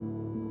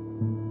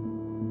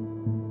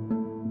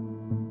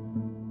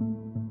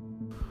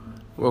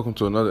Welcome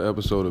to another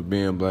episode of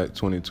Being Black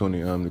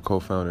 2020. I'm the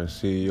co-founder and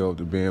CEO of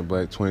the Being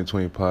Black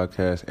 2020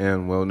 podcast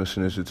and wellness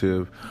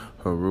initiative,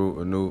 Haru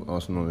Anu,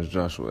 also known as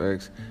Joshua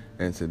X,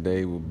 and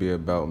today will be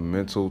about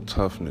mental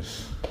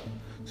toughness.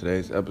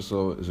 Today's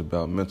episode is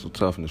about mental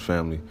toughness,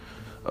 family.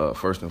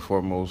 First and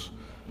foremost,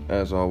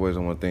 as always,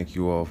 I want to thank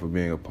you all for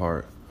being a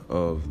part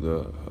of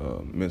the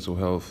mental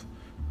health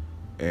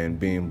and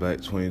Being Black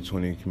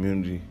 2020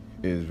 community.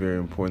 It is very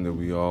important that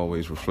we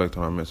always reflect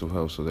on our mental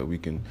health so that we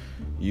can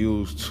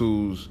use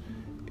tools,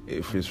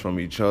 if it's from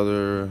each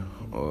other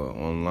or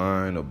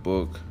online, a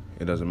book.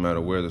 It doesn't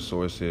matter where the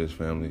source is,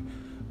 family.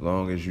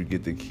 Long as you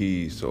get the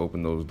keys to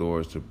open those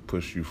doors to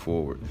push you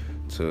forward,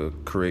 to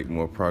create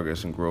more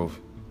progress and growth,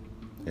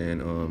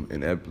 and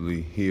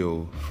inevitably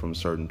heal from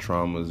certain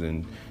traumas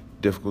and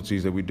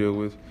difficulties that we deal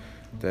with,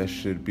 that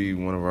should be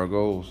one of our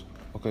goals.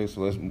 Okay,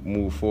 so let's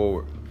move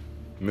forward.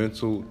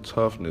 Mental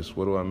toughness,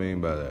 what do I mean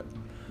by that?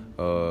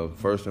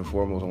 First and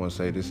foremost, I want to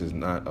say this is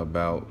not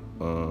about,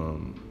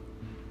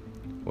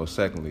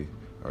 secondly,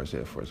 I already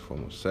said first and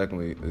foremost.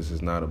 Secondly, this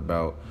is not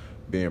about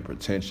being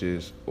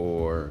pretentious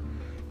or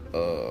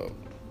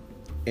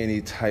any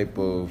type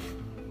of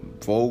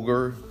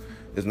vulgar.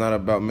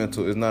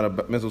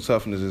 Mental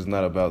toughness is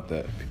not about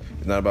that.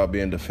 It's not about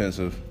being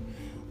defensive.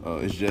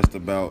 It's just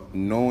about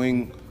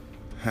knowing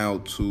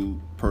how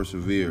to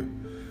persevere,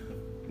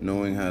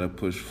 knowing how to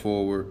push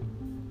forward,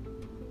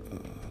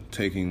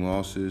 taking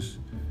losses,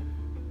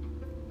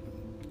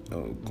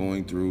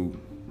 going through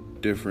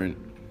different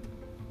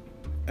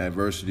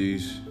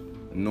adversities,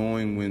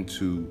 knowing when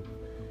to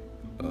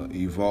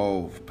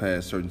evolve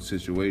past certain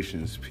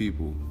situations,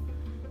 people,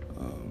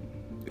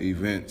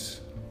 events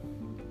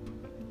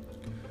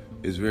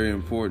is very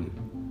important.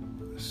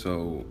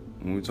 So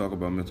when we talk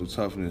about mental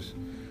toughness,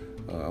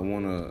 I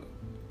wanna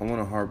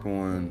harp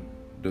on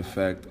the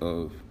fact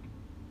of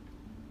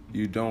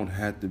you don't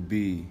have to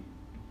be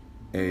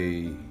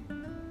a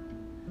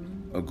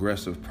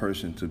aggressive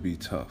person to be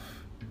tough.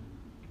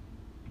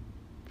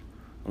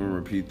 I'm going to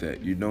repeat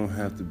that. You don't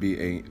have to be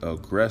an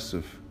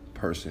aggressive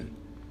person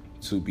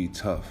to be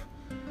tough.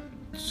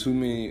 Too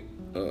many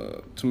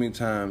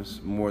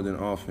times, more than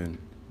often,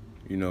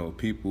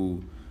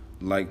 people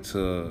like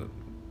to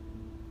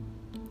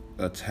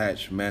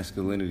attach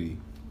masculinity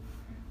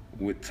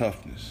with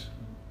toughness.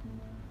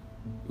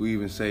 We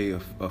even say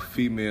a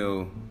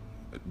female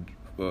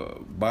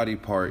body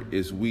part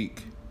is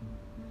weak.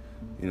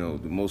 The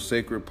most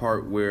sacred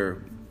part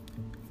where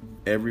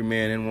every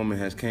man and woman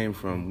has came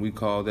from, we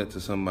call that to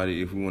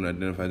somebody if we want to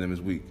identify them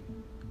as weak.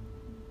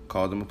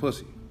 Call them a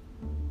pussy.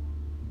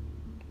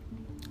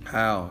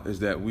 How is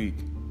that weak?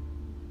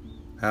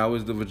 How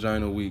is the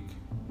vagina weak?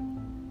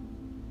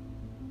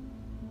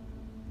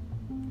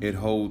 It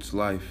holds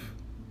life.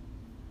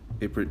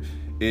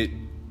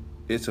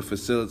 It's a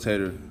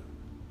facilitator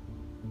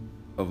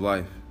of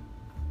life.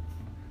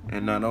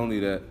 And not only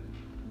that,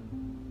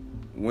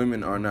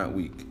 women are not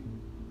weak.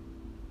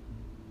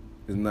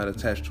 Is not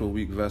attached to a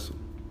weak vessel.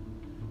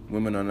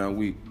 Women are not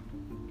weak.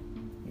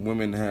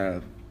 Women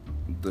have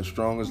the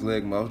strongest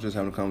leg. I was just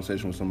having a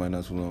conversation with somebody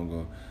not too long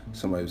ago.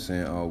 Somebody was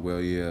saying, oh,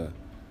 well, yeah.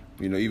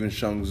 Even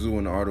Shang Tzu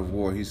in The Art of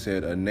War, he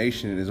said, a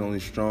nation is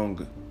only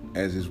strong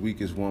as its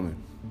weakest woman.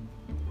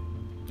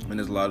 And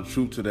there's a lot of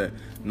truth to that.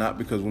 Not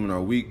because women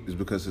are weak, it's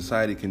because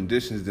society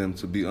conditions them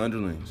to be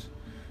underlings.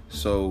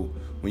 So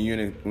when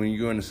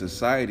you're in a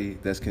society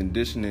that's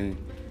conditioning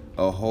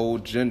a whole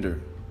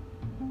gender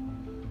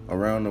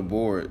around the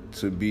board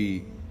to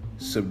be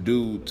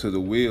subdued to the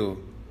will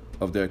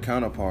of their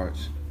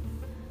counterparts,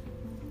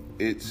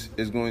 it's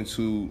going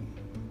to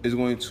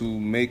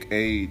make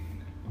a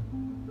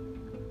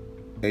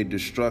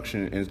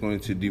destruction, and it's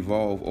going to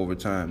devolve over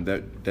time.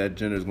 That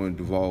gender is going to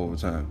devolve over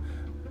time.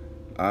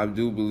 I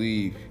do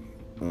believe,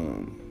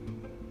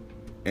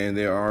 and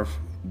there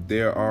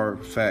are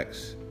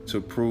facts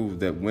to prove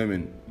that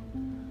women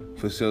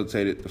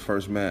facilitated the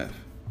first math.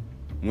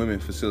 Women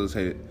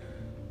facilitated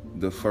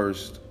the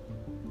first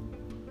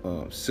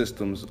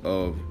systems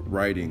of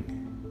writing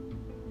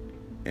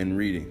and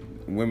reading.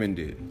 Women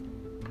did,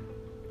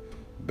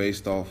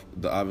 based off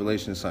the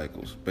ovulation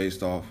cycles,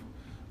 based off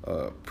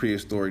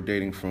prehistoric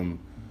dating from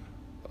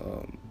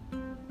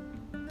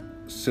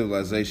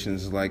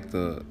civilizations like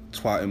the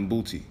Twa and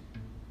Mbuti.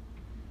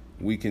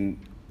 We can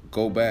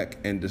go back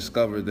and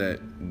discover that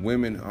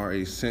women are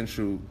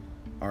essential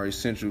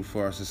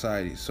for our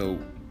society. So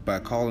by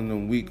calling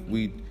them weak,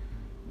 we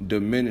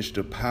diminish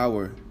the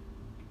power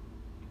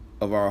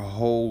of our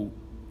whole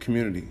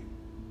community.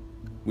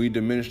 We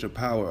diminish the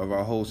power of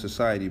our whole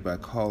society by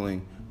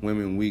calling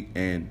women weak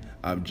and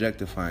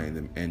objectifying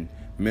them and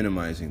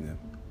minimizing them.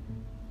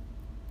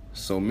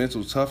 So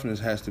mental toughness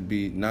has to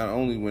be not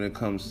only when it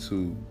comes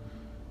to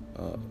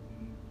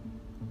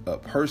a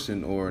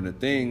person or a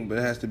thing, but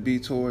it has to be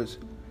towards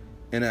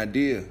an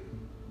idea.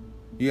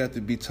 You have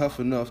to be tough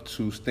enough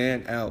to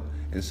stand out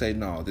and say,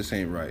 no, this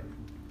ain't right.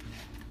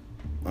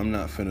 I'm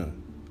not finna,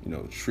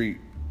 treat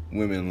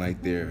women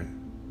like they're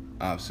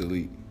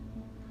obsolete,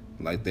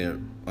 like they're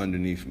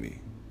underneath me.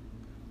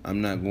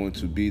 I'm not going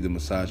to be the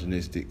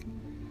misogynistic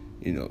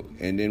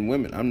And then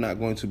women, I'm not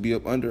going to be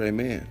up under a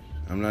man.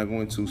 I'm not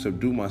going to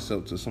subdue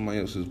myself to somebody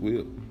else's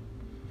will.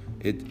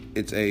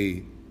 It's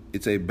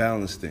a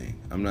balance thing.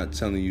 I'm not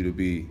telling you to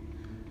be,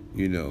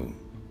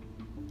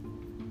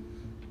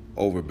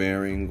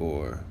 overbearing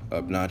or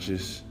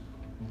obnoxious.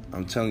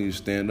 I'm telling you to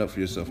stand up for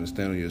yourself and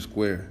stand on your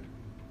square.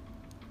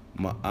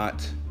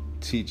 Ma'at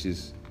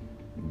teaches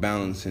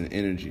balance and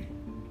energy.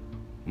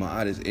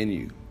 Ma'at is in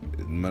you.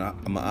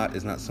 Ma'at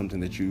is not something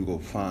that you go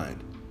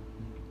find.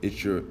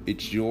 It's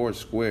your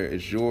square.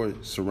 It's your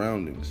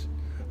surroundings.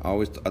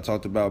 I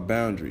talked about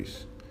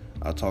boundaries.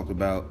 I talked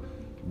about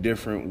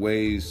different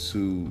ways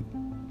to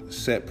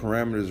set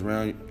parameters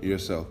around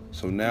yourself.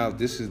 So now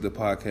this is the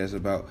podcast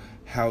about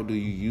how do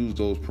you use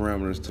those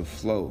parameters to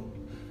flow.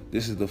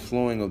 This is the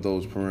flowing of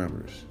those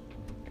parameters.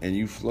 And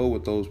you flow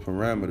with those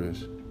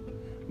parameters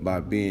by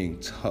being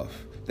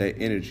tough. That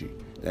energy,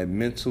 that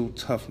mental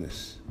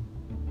toughness.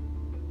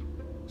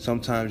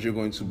 Sometimes you're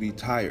going to be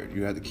tired.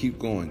 You have to keep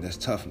going. That's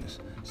toughness.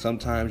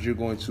 Sometimes you're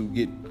going to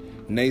get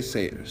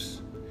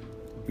naysayers.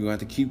 You're going to have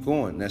to keep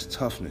going. That's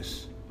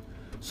toughness.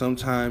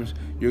 Sometimes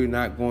you're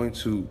not going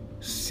to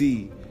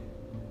see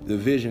the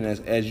vision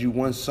as you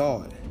once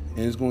saw it. And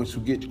it's going to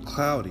get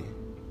cloudy.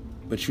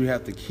 But you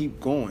have to keep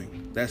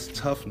going. That's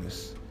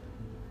toughness.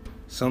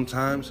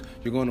 Sometimes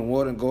you're going to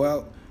water and go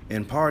out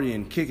and party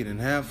and kick it and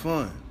have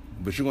fun.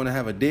 But you're going to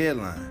have a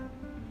deadline.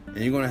 And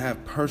you're going to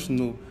have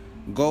personal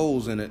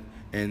goals in it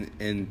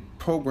and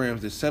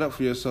programs that set up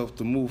for yourself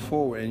to move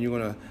forward. And you're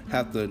going to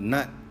have to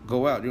not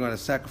go out. You're going to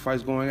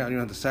sacrifice going out. You're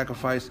going to have to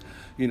sacrifice,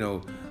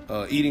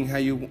 eating how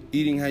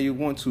you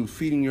want to,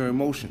 feeding your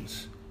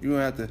emotions. You're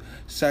going to have to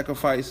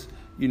sacrifice,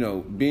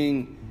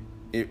 being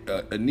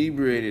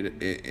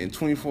inebriated and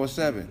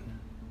 24/7.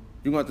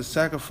 You're going to have to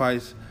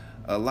sacrifice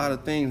a lot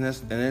of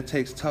things, and that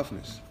takes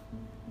toughness.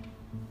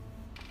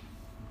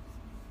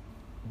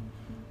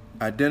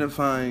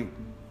 Identifying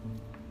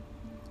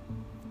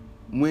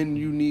when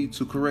you need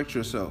to correct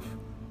yourself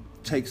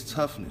takes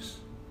toughness.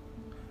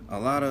 A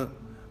lot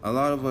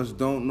of us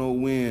don't know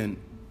when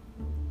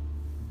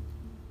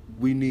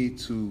we need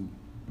to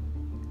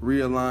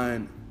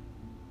realign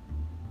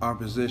our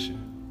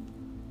position.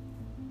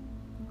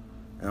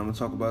 And I'm gonna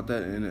talk about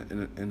that in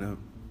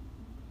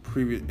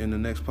the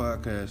next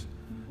podcast.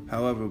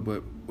 However,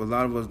 but a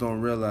lot of us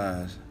don't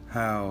realize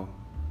how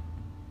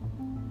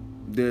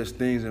there's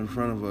things in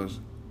front of us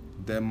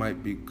that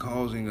might be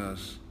causing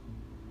us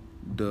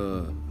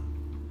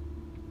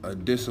a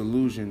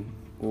disillusion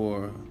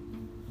or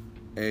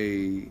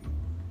a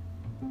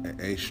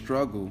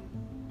struggle,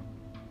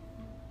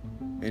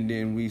 and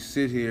then we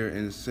sit here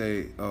and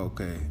say,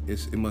 okay,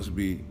 it must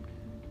be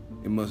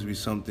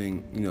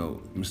something,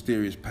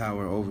 mysterious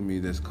power over me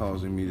that's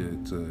causing me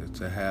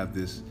to have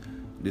this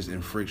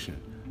infriction.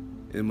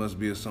 It must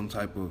be some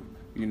type of,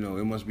 it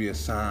must be a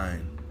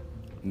sign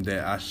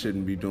that I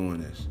shouldn't be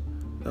doing this.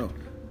 No,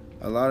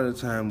 a lot of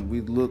the time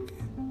we look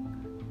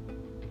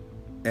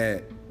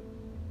at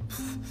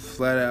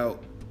flat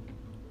out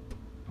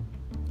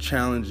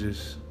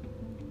challenges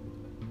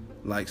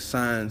like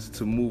signs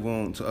to move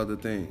on to other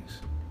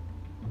things.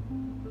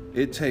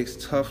 It takes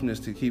toughness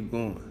to keep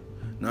going.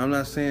 Now, I'm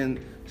not saying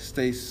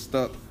stay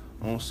stuck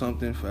on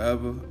something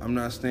forever. I'm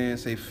not saying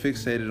stay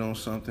fixated on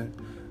something.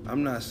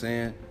 I'm not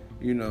saying,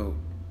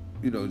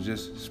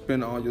 just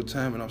spend all your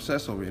time and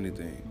obsess over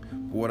anything.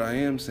 But what I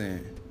am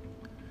saying,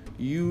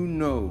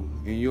 in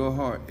your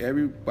heart,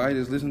 everybody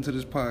that's listening to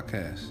this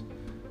podcast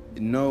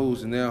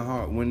knows in their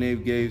heart when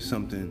they've gave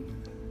something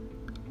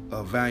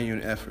a value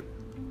and effort.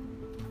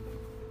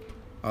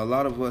 A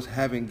lot of us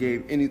haven't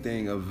gave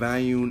anything a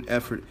value and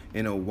effort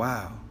in a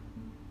while.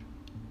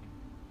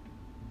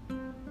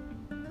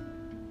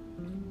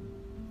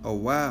 A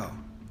while.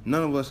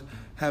 None of us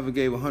haven't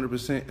gave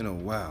 100% in a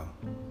while.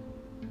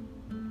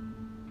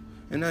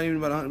 And not even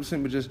about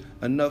 100%, but just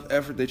enough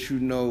effort that you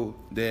know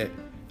that,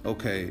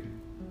 okay,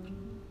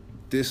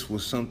 this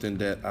was something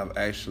that I've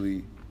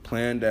actually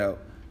planned out.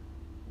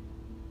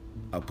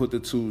 I put the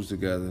tools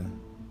together,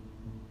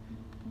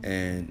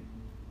 and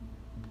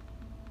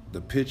the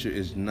picture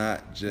is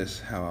not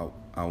just how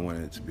I want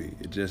it to be.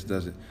 It just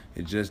doesn't.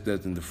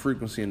 The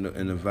frequency and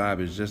the vibe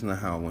is just not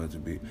how I want it to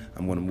be.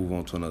 I'm going to move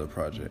on to another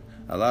project.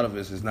 A lot of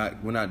us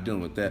we're not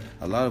dealing with that.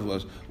 A lot of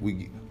us,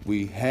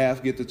 we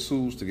half get the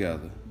tools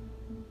together.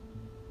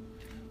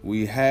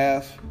 We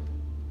half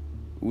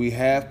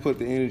put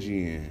the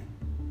energy in.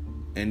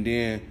 And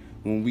then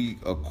when we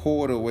a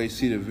quarter way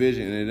see the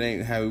vision and it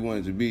ain't how we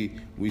want it to be,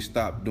 we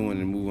stop doing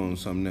it and move on to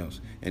something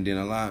else. And then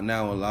a lot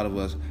of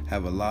us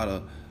have a lot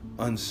of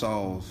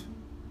unsolved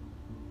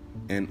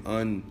and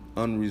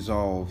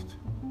unresolved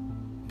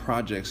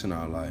projects in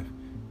our life,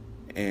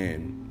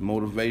 and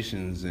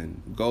motivations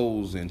and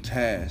goals and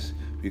tasks,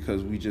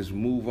 because we just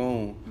move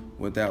on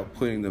without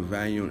putting the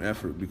value and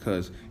effort,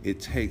 because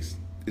it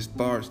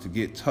starts to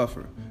get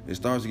tougher. It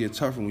starts to get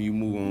tougher when you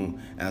move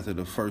on after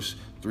the first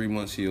 3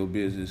 months of your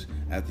business,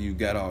 after you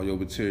got all your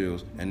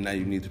materials, and now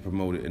you need to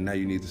promote it, and now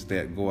you need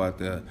to go out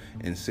there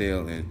and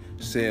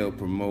sell,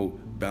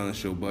 promote,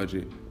 balance your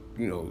budget,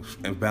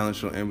 and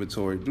balance your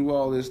inventory. Do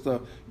all this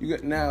stuff.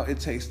 Now it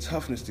takes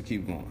toughness to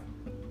keep going.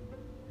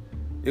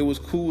 It was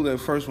cool at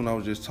first when I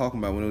was just talking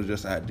about when it was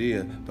just an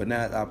idea, but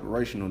now it's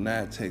operational.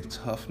 Now it takes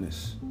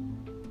toughness.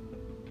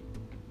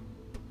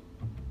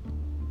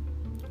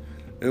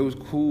 It was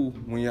cool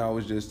when y'all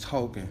was just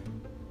talking.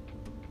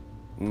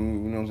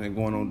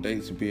 Going on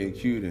dates and being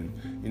cute and,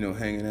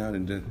 hanging out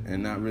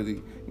and not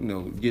really,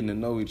 getting to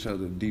know each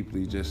other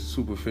deeply, just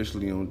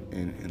superficially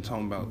and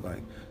talking about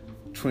like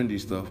trendy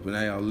stuff. But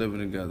now y'all living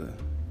together.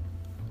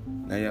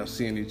 Now y'all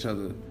seeing each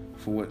other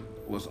for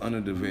what's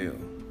under the veil.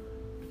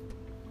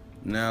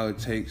 Now it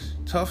takes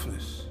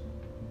toughness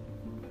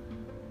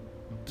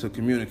to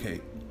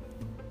communicate,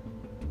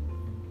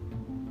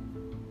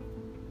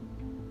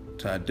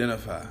 to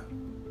identify,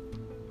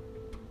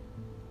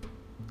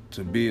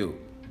 to build.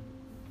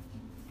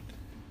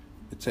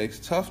 It takes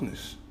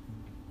toughness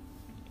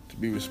to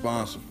be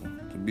responsible,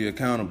 to be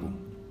accountable,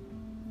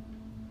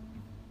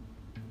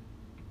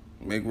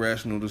 make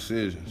rational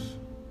decisions,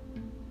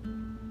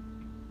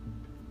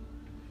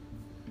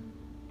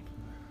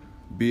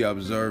 be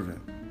observant.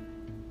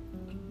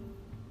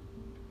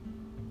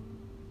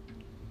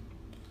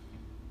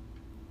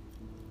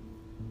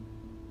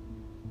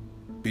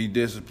 Be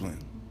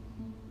disciplined.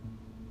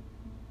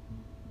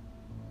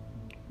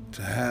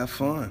 To have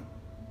fun.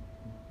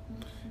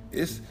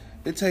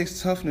 It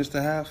takes toughness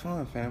to have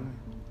fun, family.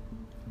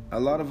 A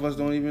lot of us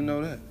don't even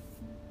know that.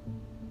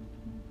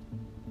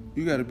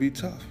 You got to be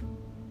tough.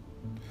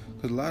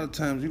 Because a lot of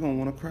times you're going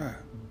to want to cry.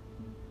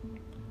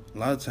 A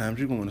lot of times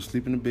you're going to want to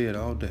sleep in the bed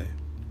all day.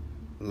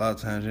 A lot of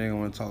times you ain't going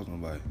to want to talk to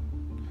nobody.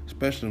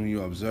 Especially when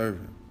you're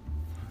observing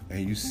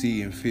and you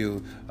see and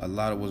feel a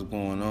lot of what's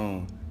going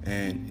on.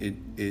 And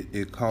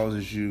it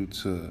causes you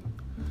to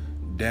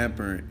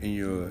dampen in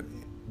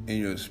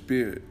your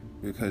spirit,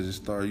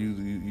 because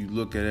you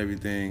look at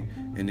everything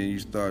and then you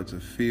start to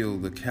feel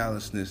the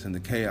callousness and the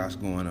chaos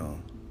going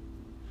on.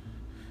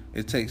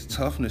 It takes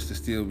toughness to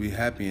still be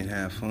happy and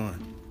have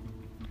fun.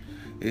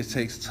 It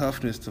takes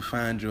toughness to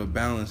find your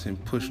balance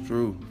and push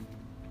through.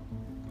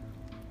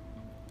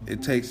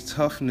 It takes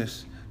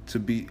toughness to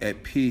be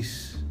at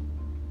peace.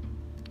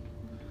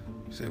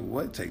 You say,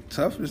 what? It takes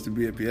toughness to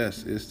be at peace?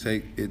 Yes,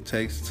 it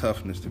takes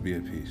toughness to be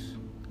at peace.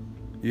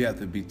 You have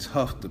to be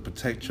tough to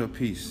protect your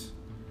peace.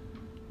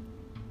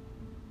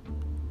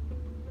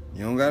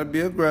 You don't got to be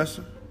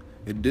aggressive.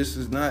 This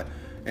is not,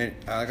 and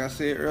like I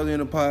said earlier in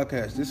the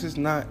podcast, this is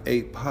not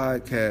a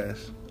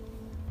podcast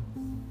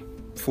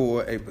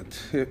for a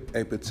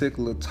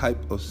particular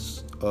type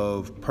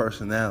of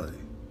personality.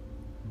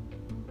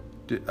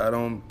 I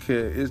don't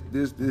care. I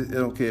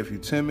don't care if you're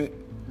timid.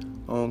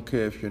 I don't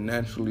care if you're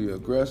naturally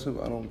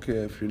aggressive. I don't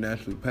care if you're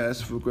naturally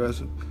passive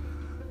aggressive.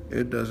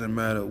 It doesn't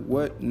matter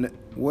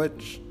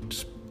what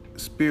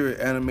spirit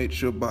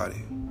animates your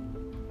body.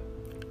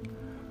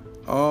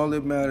 All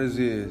that matters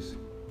is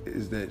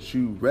that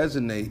you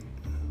resonate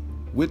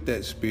with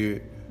that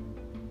spirit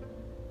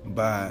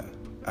by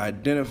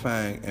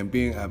identifying and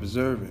being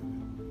observant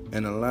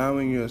and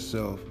allowing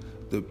yourself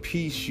the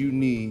peace you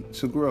need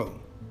to grow.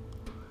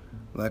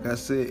 Like I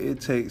said, it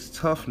takes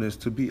toughness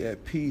to be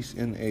at peace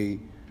in a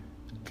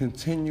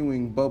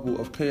continuing bubble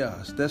of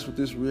chaos. That's what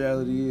this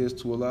reality is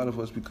to a lot of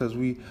us, because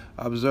we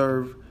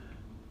observe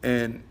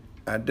and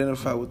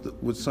identify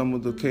with some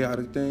of the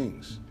chaotic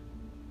things.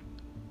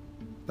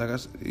 Like I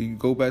said, you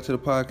go back to the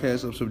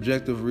podcast of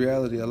subjective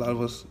reality. A lot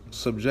of us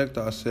subject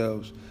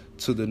ourselves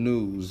to the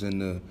news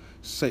and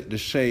the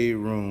shade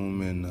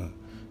room, and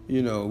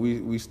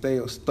we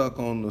stay stuck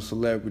on the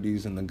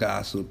celebrities and the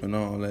gossip and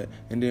all that,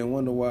 and then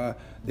wonder why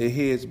their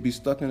heads be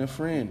stuck in a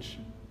fringe,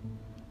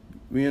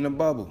 be in a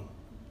bubble,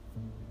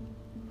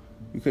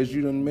 because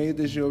you done made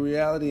this your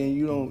reality, and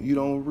you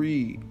don't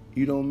read,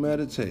 you don't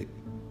meditate,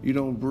 you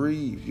don't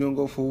breathe, you don't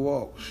go for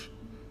walks,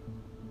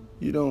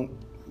 you don't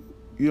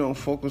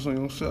focus on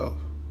yourself.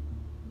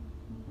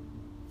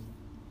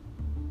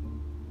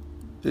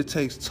 It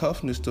takes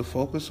toughness to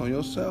focus on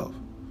yourself.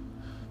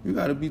 You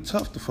got to be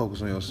tough to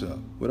focus on yourself.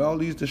 With all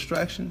these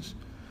distractions,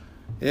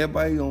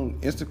 everybody on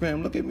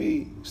Instagram, look at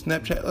me.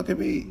 Snapchat, look at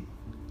me.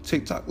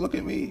 TikTok, look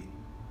at me.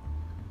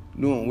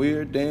 Doing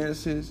weird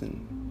dances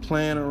and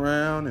playing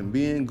around and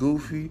being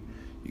goofy.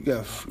 You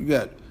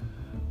got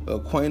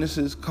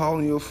acquaintances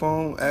calling your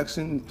phone,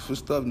 asking for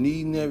stuff,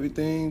 needing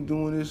everything,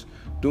 doing this,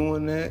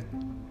 doing that.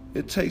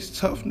 It takes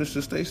toughness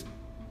to stay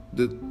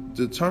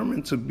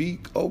determined to be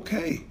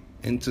okay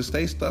and to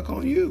stay stuck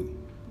on you.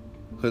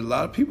 Because a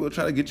lot of people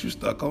try to get you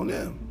stuck on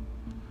them.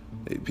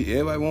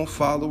 Everybody wants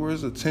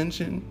followers,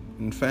 attention,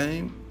 and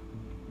fame.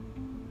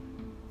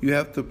 You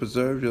have to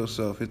preserve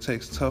yourself. It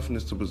takes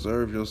toughness to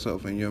preserve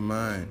yourself in your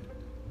mind.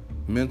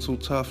 Mental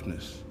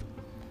toughness.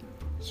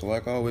 So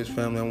like always,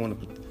 family, I want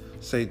to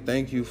say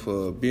thank you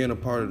for being a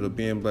part of the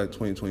Being Black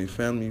 2020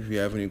 family. If you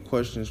have any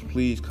questions,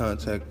 please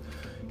contact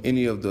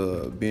any of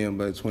the Being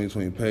Black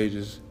 2020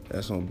 pages.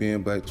 That's on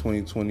Being Black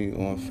 2020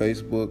 on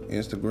Facebook,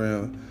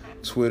 Instagram,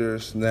 Twitter,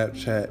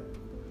 Snapchat,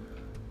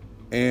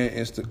 and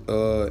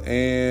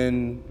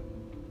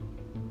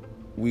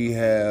we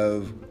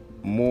have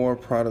more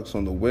products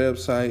on the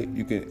website.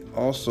 You can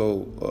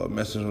also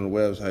message on the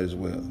website as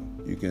well.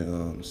 You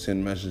can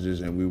send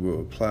messages and we will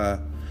reply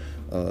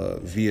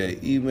via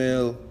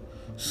email.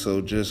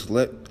 So just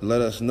let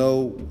us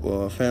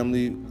know,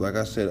 family. Like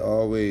I said,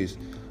 always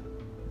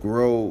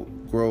grow.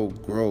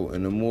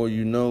 And the more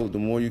you know, the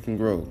more you can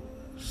grow.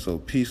 So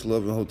peace,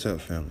 love, and hotel,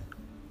 family.